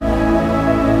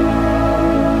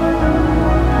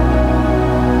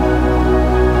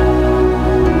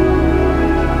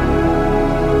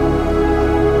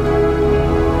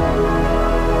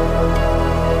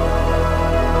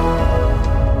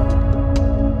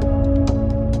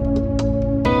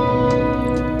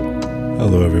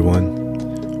Hello,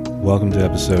 everyone. Welcome to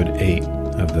episode 8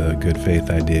 of the Good Faith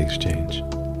Idea Exchange.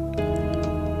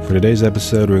 For today's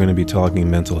episode, we're going to be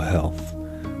talking mental health.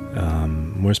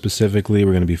 More specifically,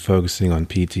 we're going to be focusing on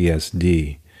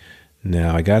PTSD.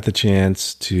 Now, I got the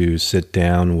chance to sit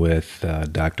down with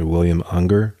Dr. William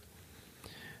Unger,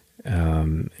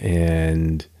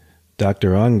 and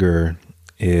Dr. Unger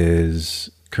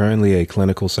is currently a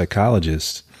clinical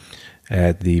psychologist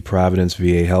at the Providence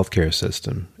VA healthcare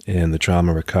system in the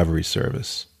Trauma Recovery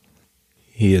Service.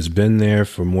 He has been there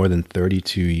for more than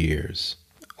 32 years.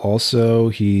 Also,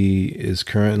 he is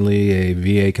currently a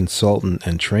VA consultant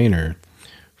and trainer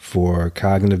for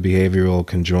cognitive behavioral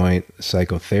conjoint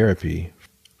psychotherapy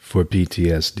for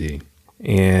PTSD,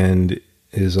 and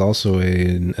is also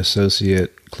an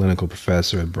associate clinical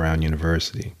professor at Brown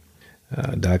University.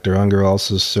 Dr. Unger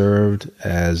also served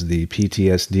as the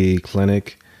PTSD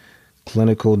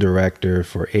clinical director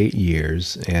for 8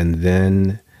 years, and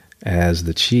then as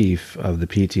the chief of the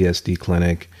PTSD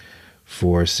clinic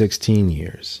for 16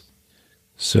 years.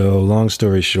 So, long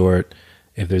story short,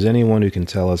 if there's anyone who can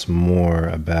tell us more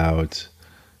about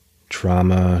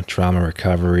trauma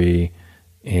recovery,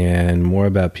 and more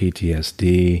about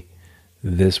PTSD,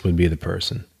 this would be the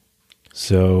person.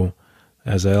 So,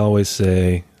 as I always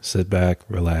say, sit back,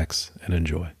 relax, and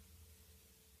enjoy.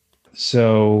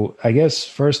 So, I guess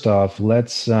first off,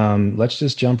 let's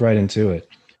just jump right into it.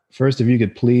 First, if you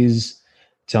could please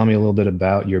tell me a little bit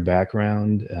about your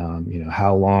background.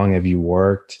 How long have you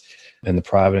worked in the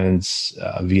Providence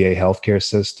VA healthcare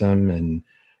system, and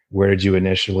where did you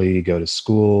initially go to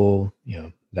school?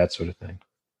 That sort of thing.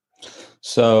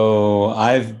 So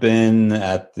I've been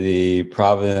at the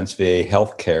Providence VA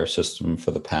healthcare system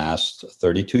for the past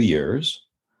 32 years.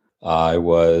 I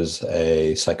was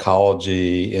a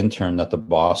psychology intern at the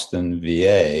Boston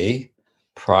VA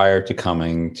prior to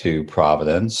coming to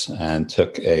Providence, and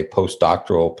took a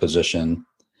postdoctoral position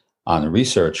on a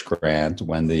research grant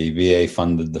when the VA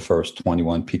funded the first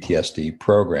 21 PTSD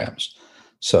programs.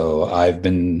 So I've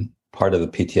been part of the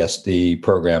PTSD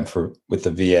program with the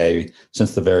VA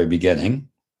since the very beginning.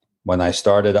 When I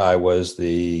started, I was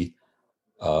the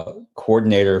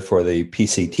coordinator for the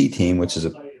PCT team, which is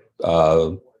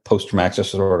a post-traumatic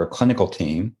stress disorder clinical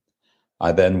team.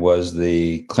 I then was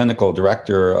the clinical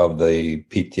director of the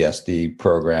PTSD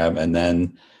program, and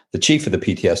then the chief of the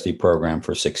PTSD program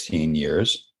for 16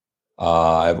 years.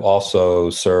 I've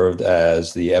also served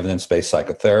as the evidence-based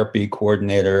psychotherapy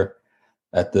coordinator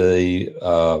at the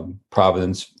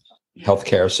Providence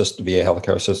healthcare system, VA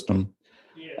healthcare system.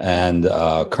 And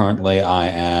currently I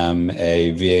am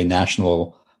a VA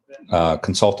national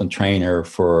consultant trainer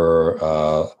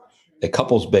for a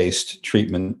couples-based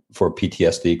treatment for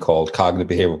PTSD called cognitive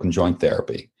behavioral conjoint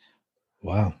therapy.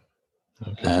 Wow.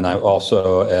 Okay. And I'm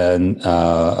also an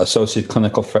associate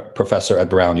clinical professor at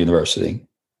Brown University.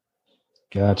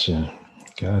 Gotcha.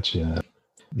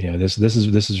 Yeah, this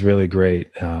is really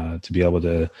great to be able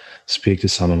to speak to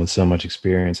someone with so much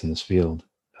experience in this field.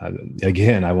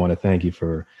 Again, I want to thank you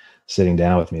for sitting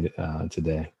down with me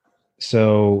today.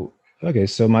 So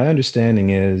my understanding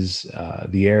is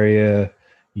the area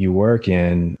you work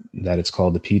in, that it's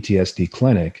called the PTSD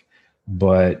clinic,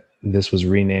 but this was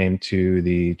renamed to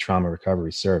the Trauma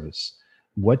Recovery Service.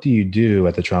 What do you do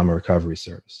at the Trauma Recovery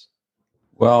Service?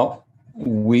 Well,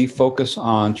 we focus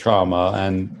on trauma,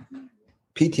 and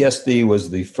PTSD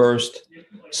was the first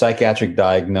psychiatric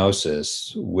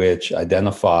diagnosis which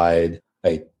identified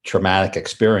a traumatic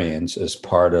experience as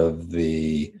part of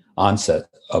the onset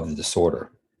of the disorder.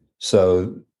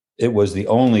 So it was the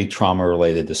only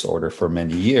trauma-related disorder for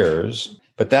many years,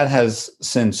 but that has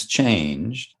since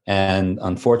changed. And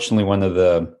unfortunately, one of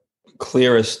the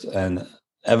clearest and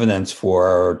evidence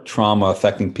for trauma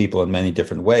affecting people in many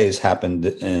different ways happened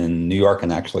in New York,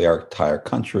 and actually our entire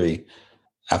country,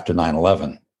 after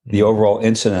 9/11. The overall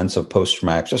incidence of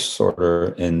post-traumatic stress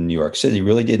disorder in New York City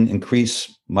really didn't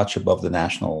increase much above the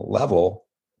national level,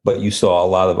 but you saw a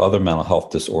lot of other mental health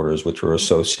disorders which were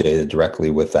associated directly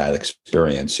with that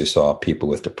experience. You saw people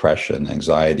with depression,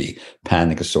 anxiety,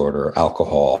 panic disorder,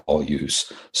 alcohol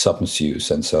use, substance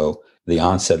use. And so the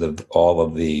onset of all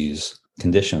of these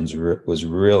conditions was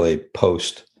really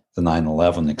post the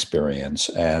 9/11 experience.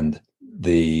 And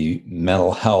the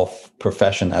mental health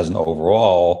profession as an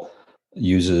overall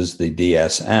uses the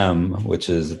DSM, which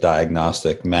is the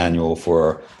Diagnostic Manual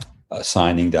for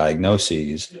Assigning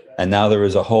Diagnoses. And now there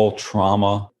is a whole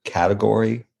trauma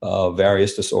category of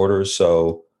various disorders.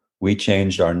 So we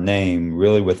changed our name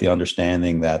really with the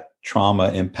understanding that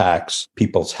trauma impacts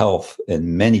people's health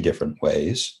in many different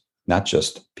ways, not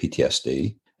just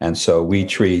PTSD. And so we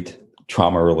treat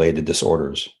trauma-related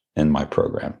disorders in my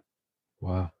program.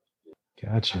 Wow.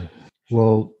 Gotcha.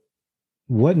 Well,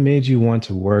 what made you want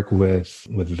to work with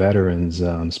veterans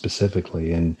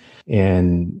specifically,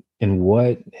 and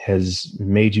what has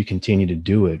made you continue to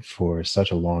do it for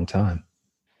such a long time?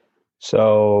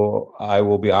 So I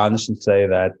will be honest and say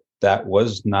that that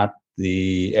was not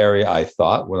the area I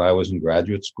thought when I was in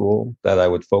graduate school that I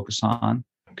would focus on.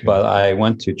 Okay. But I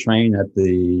went to train at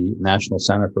the National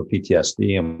Center for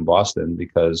PTSD in Boston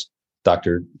because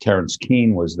Dr. Terence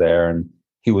Keane was there, and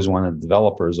he was one of the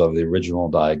developers of the original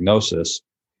diagnosis.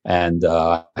 And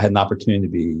I had an opportunity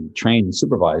to be trained and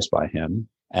supervised by him.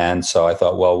 And so I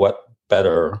thought, well, what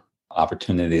better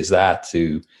opportunity is that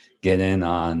to get in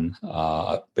on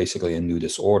basically a new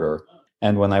disorder?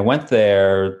 And when I went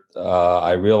there,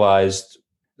 I realized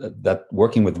that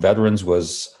working with veterans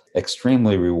was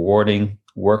extremely rewarding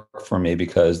work for me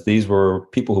because these were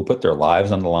people who put their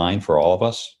lives on the line for all of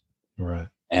us. Right.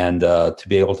 And to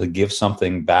be able to give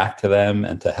something back to them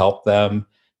and to help them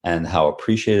and how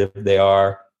appreciative they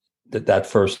are, that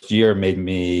first year made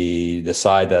me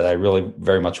decide that I really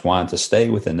very much wanted to stay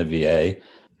within the VA.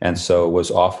 And so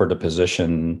was offered a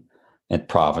position at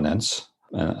Providence,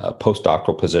 a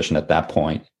postdoctoral position at that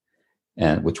point,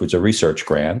 and which was a research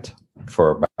grant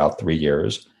for about 3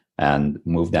 years, and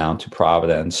moved down to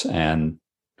Providence and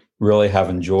really have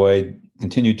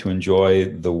continued to enjoy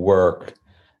the work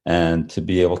and to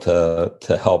be able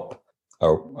to help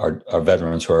our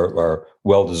veterans who are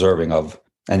well deserving of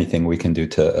anything we can do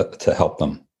to help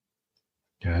them.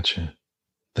 Gotcha.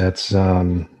 That's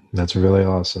really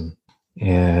awesome.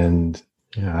 And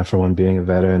I, for one, being a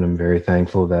veteran, I'm very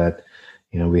thankful that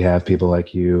we have people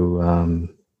like you,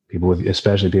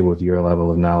 especially people with your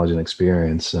level of knowledge and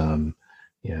experience,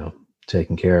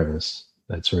 taking care of us.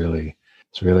 It's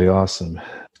really awesome.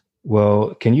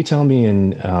 Well, can you tell me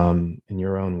in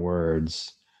your own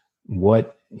words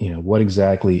what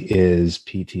exactly is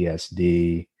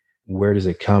PTSD? Where does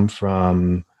it come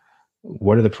from?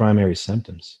 What are the primary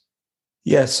symptoms?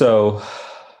 Yeah, so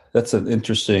that's an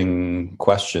interesting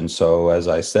question. So, as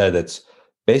I said, it's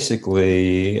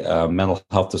basically a mental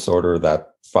health disorder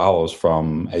that follows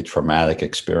from a traumatic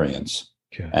experience.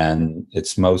 Okay. And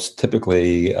it's most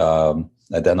typically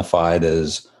identified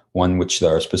as one which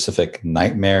there are specific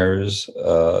nightmares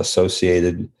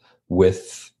associated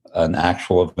with an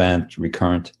actual event,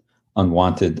 recurrent,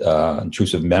 unwanted,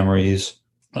 intrusive memories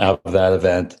of that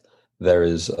event. There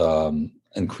is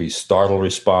increased startle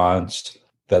response.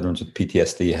 Veterans with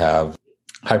PTSD have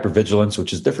hypervigilance,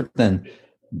 which is different than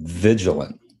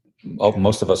vigilant.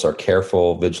 Most of us are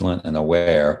careful, vigilant, and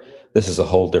aware. This is a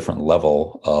whole different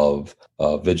level of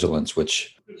vigilance,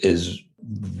 which is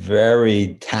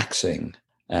very taxing.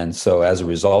 And so as a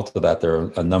result of that, there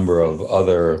are a number of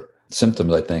other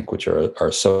symptoms, I think, which are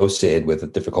associated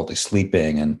with difficulty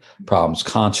sleeping and problems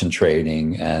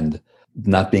concentrating and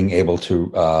not being able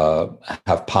to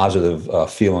have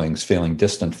positive feelings, feeling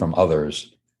distant from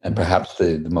others. And perhaps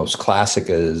the most classic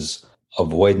is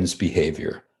avoidance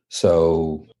behavior.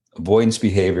 So avoidance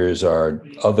behaviors are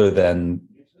other than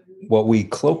what we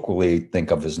colloquially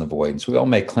think of as an avoidance. We all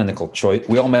make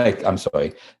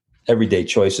everyday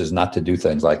choices not to do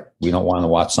things, like we don't want to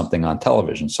watch something on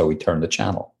television, so we turn the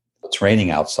channel. It's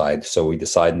raining outside, so we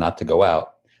decide not to go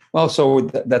out. Well, so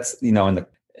that's, in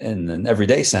an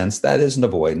everyday sense, that is an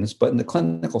avoidance, but in the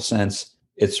clinical sense,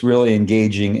 it's really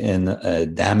engaging in a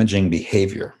damaging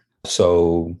behavior.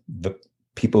 So the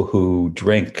people who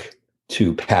drink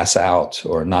to pass out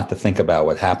or not to think about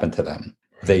what happened to them,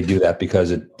 they do that because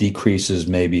it decreases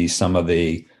maybe some of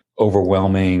the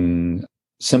overwhelming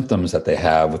symptoms that they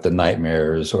have with the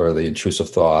nightmares or the intrusive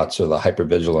thoughts or the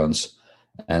hypervigilance.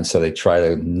 And so they try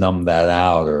to numb that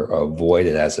out or avoid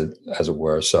it, as it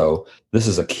were. So this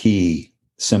is a key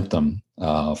symptom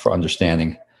for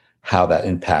understanding how that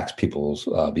impacts people's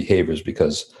behaviors,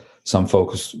 because some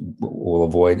folks will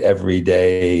avoid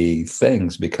everyday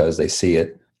things because they see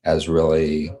it as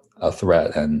really a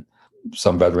threat. And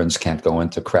some veterans can't go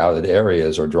into crowded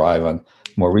areas or drive on.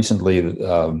 More recently,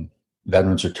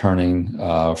 veterans returning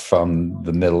from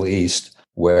the Middle East,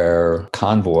 where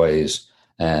convoys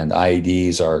and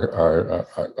IEDs are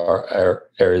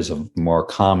areas of more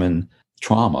common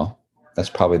trauma. That's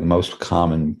probably the most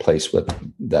common place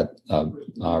that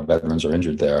our veterans are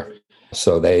injured there.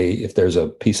 So if there's a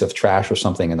piece of trash or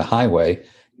something in the highway,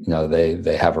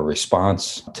 they have a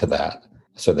response to that.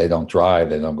 So they don't drive,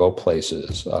 they don't go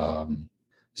places.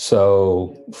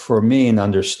 So for me, in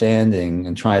understanding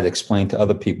and trying to explain to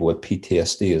other people what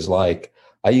PTSD is like,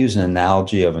 I use an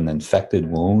analogy of an infected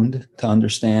wound to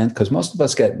understand, because most of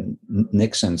us get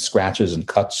nicks and scratches and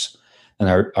cuts in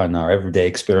our everyday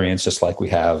experience, just like we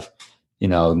have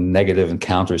negative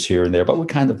encounters here and there, but we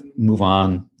kind of move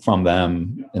on from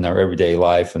them in our everyday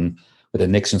life. And with the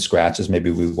nicks and scratches,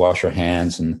 maybe we wash our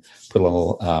hands and put a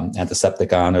little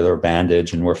antiseptic on it or a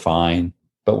bandage and we're fine.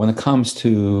 But when it comes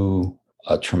to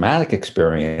a traumatic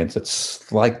experience,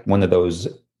 it's like one of those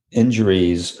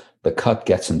injuries, the cut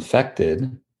gets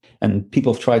infected, and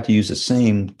people have tried to use the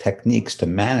same techniques to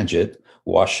manage it,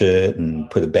 wash it and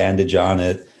put a bandage on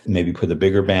it, maybe put a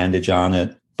bigger bandage on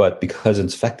it. But because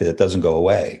it's infected, it doesn't go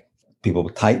away. People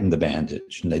tighten the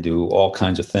bandage and they do all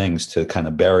kinds of things to kind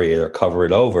of bury it or cover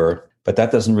it over. But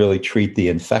that doesn't really treat the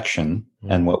infection.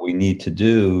 And what we need to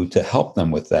do to help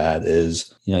them with that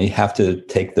is, you have to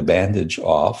take the bandage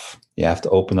off. You have to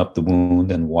open up the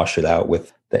wound and wash it out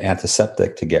with the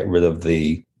antiseptic to get rid of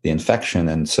the infection.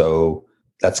 And so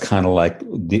that's kind of like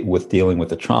with dealing with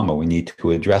the trauma. We need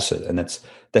to address it. And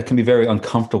that can be very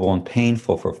uncomfortable and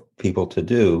painful for people to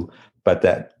do. But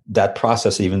that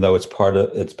process, even though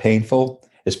it's painful,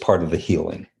 is part of the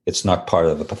healing. It's not part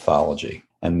of the pathology.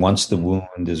 And once the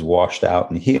wound is washed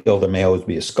out and healed, there may always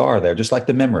be a scar there, just like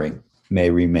the memory may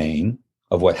remain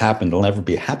of what happened. It'll never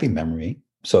be a happy memory.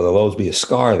 So there'll always be a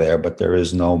scar there, but there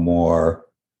is no more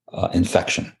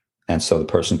infection. And so the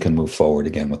person can move forward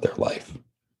again with their life.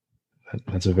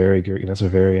 That's a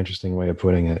very interesting way of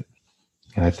putting it.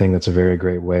 And I think that's a very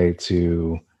great way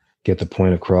to get the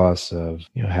point across of,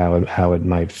 how it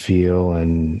might feel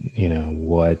and,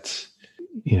 what,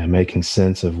 making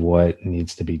sense of what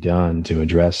needs to be done to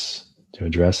address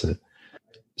it.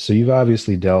 So you've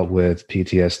obviously dealt with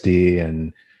PTSD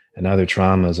and other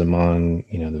traumas among,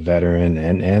 the veteran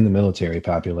and the military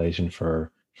population for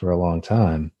a long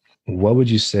time. What would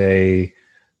you say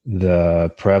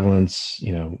the prevalence,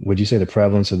 would you say the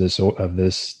prevalence of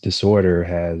this disorder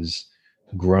has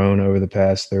grown over the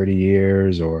past 30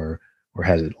 years, or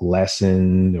has it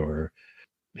lessened, or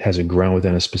has it grown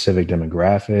within a specific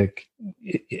demographic?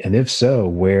 And if so,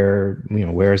 where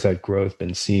has that growth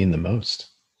been seen the most?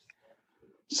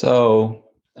 So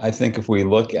I think if we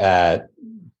look at,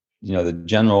 the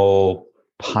general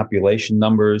population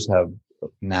numbers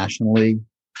nationally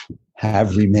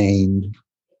have remained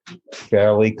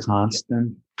fairly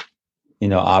constant.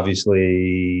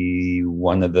 Obviously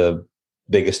one of the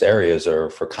biggest areas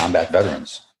are for combat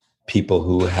veterans, people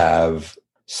who have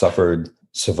suffered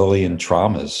civilian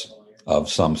traumas of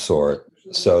some sort.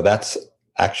 So that's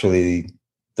actually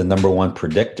the number one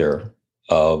predictor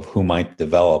of who might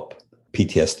develop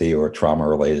PTSD or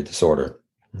trauma-related disorder,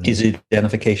 is the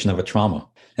identification of a trauma.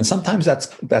 And sometimes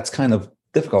that's kind of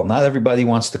difficult. Not everybody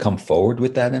wants to come forward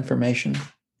with that information.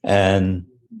 And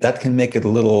that can make it a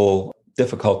little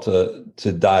difficult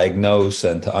to diagnose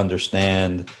and to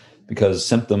understand, because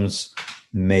symptoms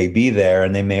may be there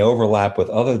and they may overlap with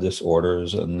other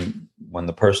disorders. And when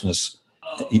the person is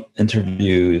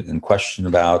interviewed and questioned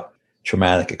about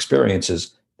traumatic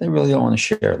experiences, they really don't want to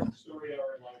share them.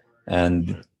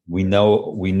 And we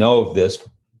know of this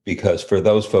because for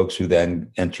those folks who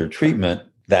then enter treatment,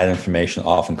 that information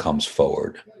often comes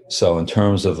forward. So in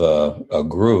terms of a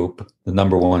group, the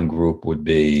number one group would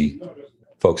be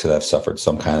folks that have suffered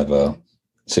some kind of a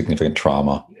significant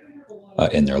trauma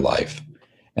in their life.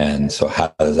 And so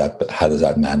how does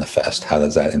that manifest? How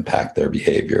does that impact their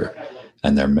behavior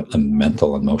and their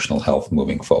mental, emotional health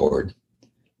moving forward?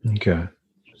 Okay.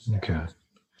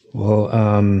 Well,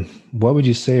 what would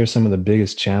you say are some of the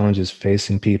biggest challenges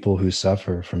facing people who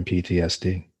suffer from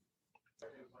PTSD?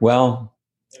 Well,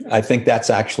 I think that's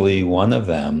actually one of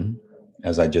them,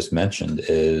 as I just mentioned,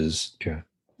 is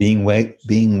being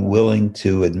willing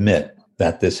to admit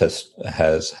that this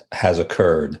has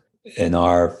occurred. In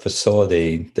our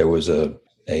facility, there was a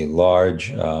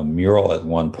large mural at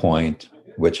one point,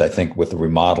 which I think with the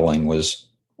remodeling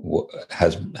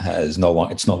it's no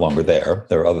longer there.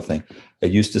 There are other things.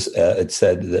 It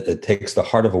said that it takes the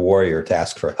heart of a warrior to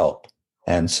ask for help.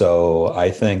 And so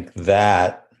I think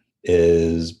that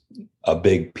is a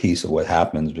big piece of what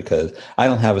happens, because I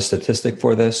don't have a statistic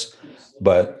for this,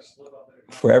 but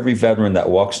for every veteran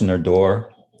that walks in their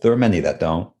door, there are many that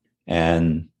don't.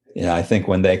 And I think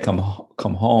when they come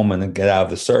home and get out of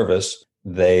the service,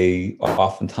 they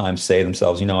oftentimes say to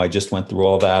themselves, I just went through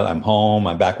all that. I'm home.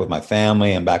 I'm back with my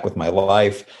family. I'm back with my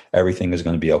life. Everything is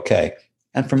going to be okay.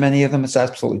 And for many of them, it's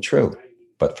absolutely true.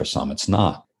 But for some, it's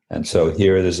not. And so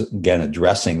here it is, again,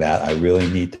 addressing that. I really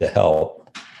need to help.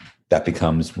 That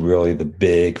becomes really the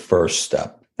big first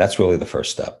step. That's really the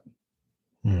first step.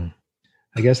 I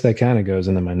guess that kind of goes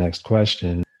into my next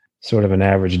question, sort of an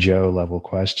average Joe level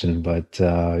question, but,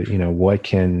 what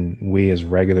can we as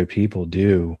regular people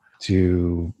do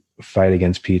to fight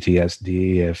against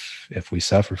PTSD if we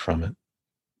suffer from it?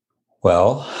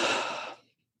 Well,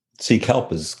 seek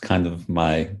help is kind of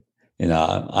my,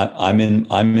 I'm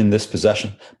in this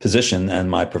position and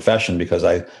my profession because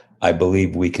I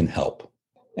believe we can help.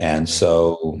 And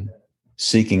so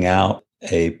seeking out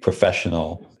a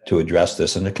professional to address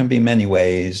this, and there can be many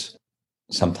ways.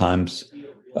 Sometimes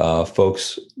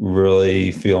folks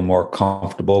really feel more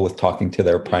comfortable with talking to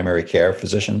their primary care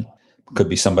physician. Could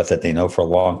be somebody that they know for a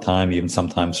long time, even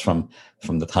sometimes from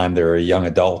the time they're young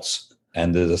adults,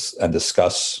 and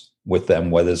discuss with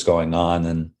them what is going on,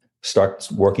 and start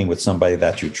working with somebody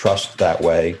that you trust that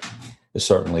way is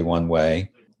certainly one way.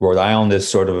 Rhode Island is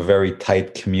sort of a very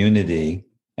tight community,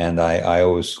 and I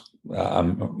always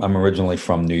I'm originally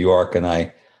from New York, and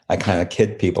I kind of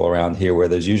kid people around here where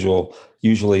there's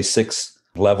usually 6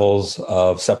 levels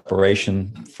of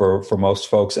separation for most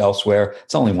folks elsewhere.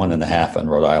 It's only 1.5 in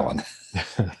Rhode Island.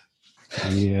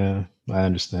 Yeah, I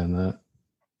understand that.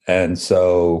 And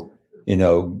so,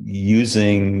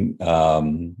 using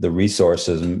the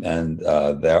resources, and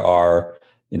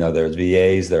there's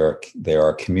VAs, there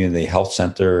are community health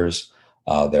centers,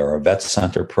 there are vet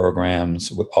center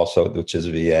programs also, which is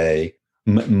VA.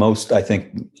 Most, I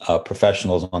think,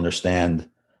 professionals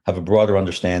have a broader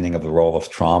understanding of the role of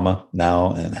trauma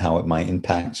now and how it might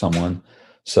impact someone.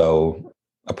 So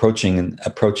approaching a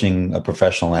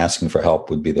professional and asking for help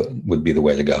would be the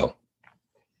way to go.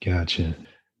 Gotcha.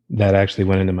 That actually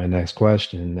went into my next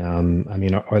question. I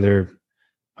mean, are there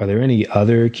any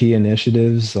other key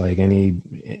initiatives, like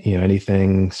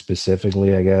anything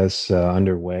specifically, I guess,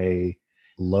 underway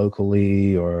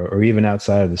locally or even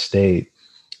outside of the state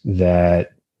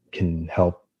that can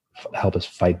help us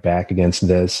fight back against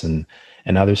this and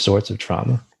other sorts of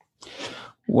trauma?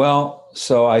 Well,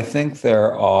 so I think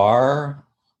there are,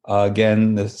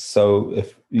 so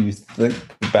if you think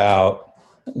about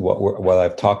what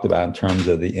I've talked about in terms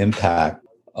of the impact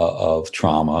of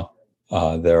trauma,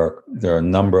 there are a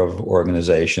number of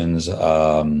organizations,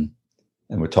 and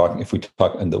I'm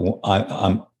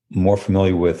more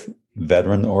familiar with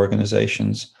veteran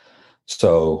organizations.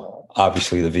 So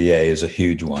obviously the VA is a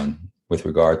huge one with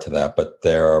regard to that, but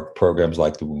there are programs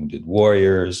like the Wounded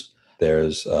Warriors.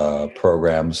 There's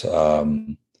programs,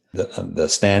 the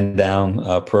Stand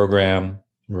Down program.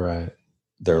 Right.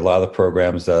 There are a lot of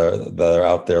programs that are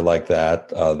out there like that.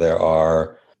 There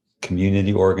are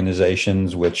community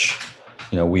organizations which,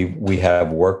 we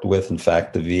have worked with. In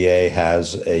fact, the VA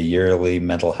has a yearly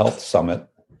mental health summit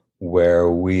where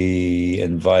we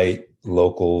invite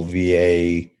local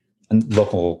VA and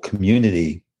local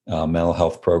community mental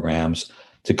health programs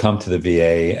to come to the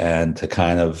VA and to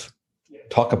kind of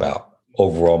talk about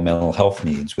overall mental health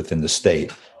needs within the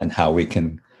state and how we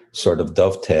can sort of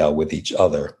dovetail with each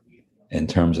other in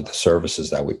terms of the services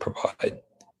that we provide.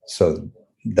 So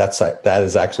that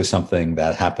is actually something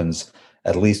that happens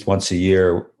at least once a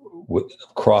year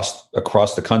across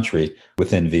the country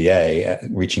within VA,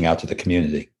 reaching out to the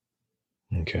community.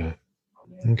 Okay.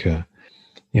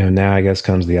 Now I guess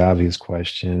comes the obvious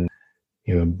question.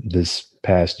 This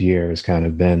past year has kind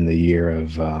of been the year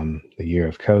of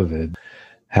COVID.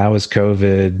 How would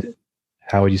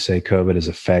you say COVID has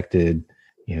affected,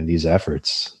 these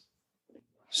efforts?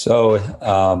 So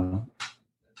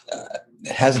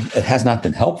it has not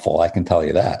been helpful. I can tell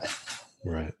you that.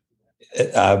 Right.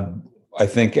 I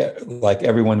think, like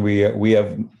everyone, we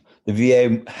have the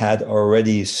VA had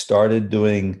already started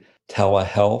doing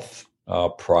telehealth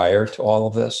prior to all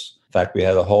of this. In fact, we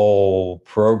had a whole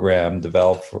program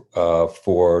developed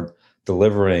for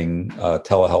delivering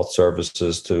telehealth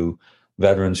services to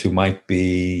veterans who might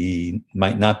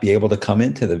not be able to come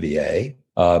into the VA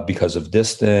because of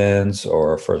distance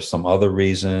or for some other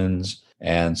reasons.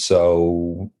 And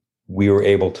so we were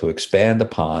able to expand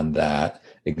upon that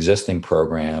existing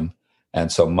program.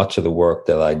 And so much of the work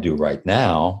that I do right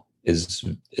now is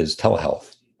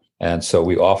telehealth. And so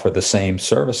we offer the same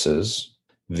services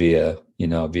via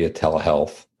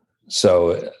telehealth.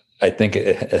 So I think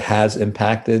it has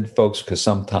impacted folks because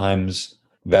sometimes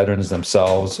veterans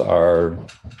themselves are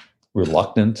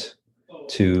reluctant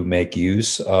to make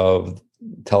use of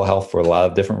telehealth for a lot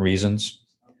of different reasons.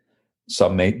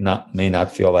 Some may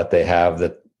not feel that they have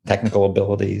the technical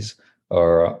abilities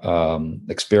or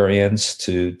experience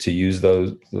to use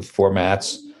the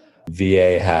formats.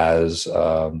 VA has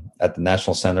at the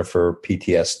National Center for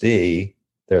PTSD,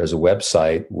 there's a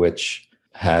website which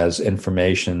has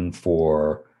information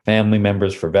for family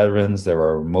members, for veterans. There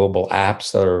are mobile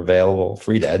apps that are available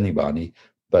free to anybody,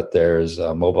 but there's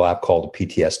a mobile app called a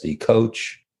PTSD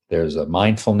Coach. There's a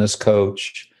mindfulness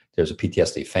coach. There's a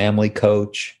PTSD family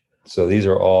coach. So these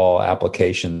are all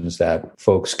applications that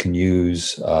folks can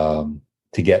use to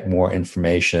get more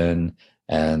information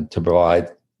and to provide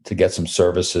to get some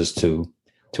services to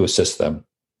assist them.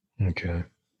 Okay.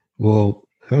 Well,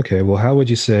 how would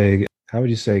you say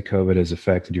COVID has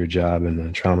affected your job in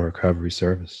the trauma recovery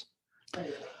service?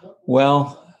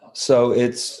 Well, so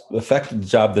it's affected the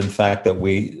job in the fact that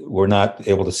we were not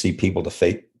able to see people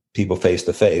face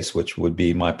to face, which would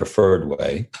be my preferred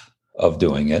way of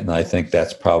doing it. And I think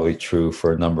that's probably true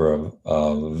for a number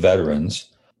of veterans.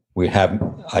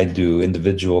 I do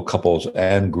individual, couples,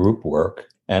 and group work,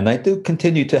 and I do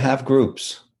continue to have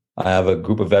groups. I have a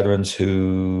group of veterans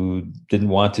who didn't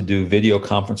want to do video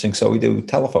conferencing, so we do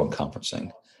telephone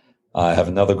conferencing. I have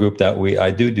another group that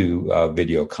I do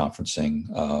video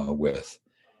conferencing with.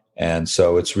 And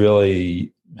so it's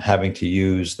really having to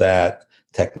use that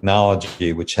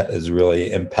technology, which has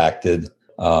really impacted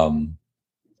the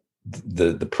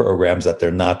programs that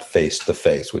they're not face to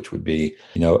face, which would be,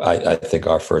 I think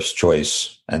our first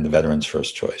choice and the veterans'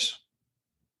 first choice.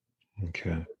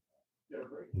 Okay.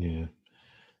 Yeah.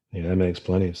 Yeah, that makes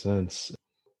plenty of sense.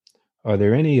 Are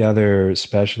there any other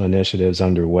special initiatives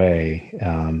underway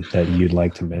that you'd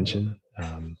like to mention?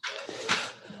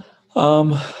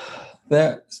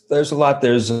 There's a lot.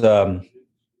 There's a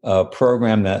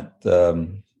program that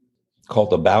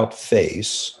called About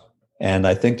Face, and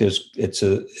I think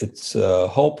it's a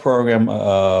whole program,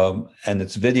 and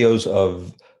it's videos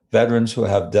of veterans who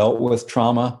have dealt with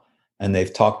trauma, and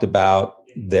they've talked about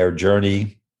their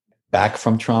journey back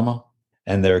from trauma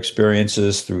and their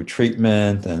experiences through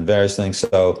treatment and various things.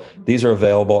 So these are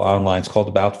available online. It's called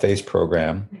About Face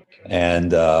program.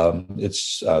 And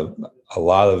it's a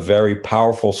lot of very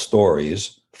powerful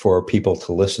stories for people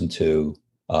to listen to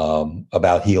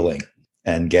about healing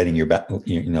and getting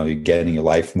getting your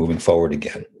life moving forward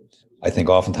again. I think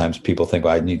oftentimes people think,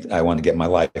 I want to get my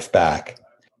life back.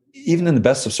 Even in the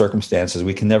best of circumstances,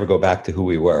 we can never go back to who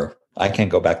we were. I can't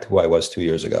go back to who I was 2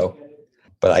 years ago,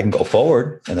 but I can go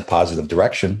forward in a positive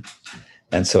direction.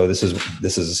 And so this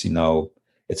is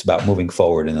it's about moving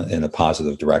forward in a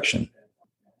positive direction.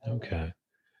 Okay.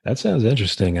 That sounds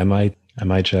interesting. I might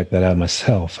check that out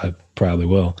myself. I probably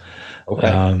will.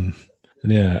 Okay.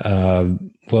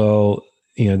 Well,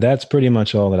 that's pretty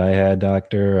much all that I had,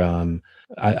 Doctor.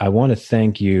 I want to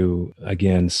thank you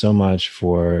again so much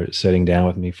for sitting down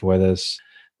with me for this.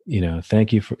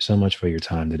 Thank you so much for your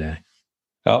time today.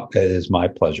 Oh, it is my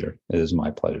pleasure. It is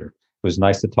my pleasure. It was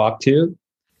nice to talk to you.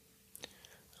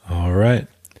 All right.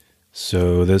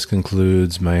 So this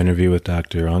concludes my interview with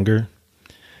Dr. Unger.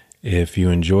 If you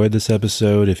enjoyed this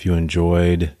episode, if you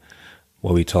enjoyed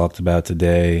what we talked about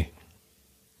today,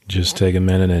 just take a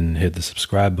minute and hit the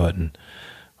subscribe button,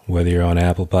 whether you're on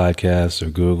Apple Podcasts or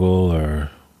Google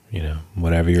or,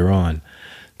 whatever you're on.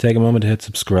 Take a moment to hit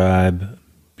subscribe.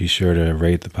 Be sure to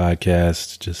rate the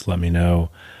podcast. Just let me know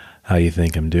how you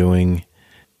think I'm doing.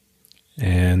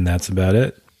 And that's about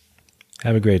it.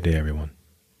 Have a great day, everyone.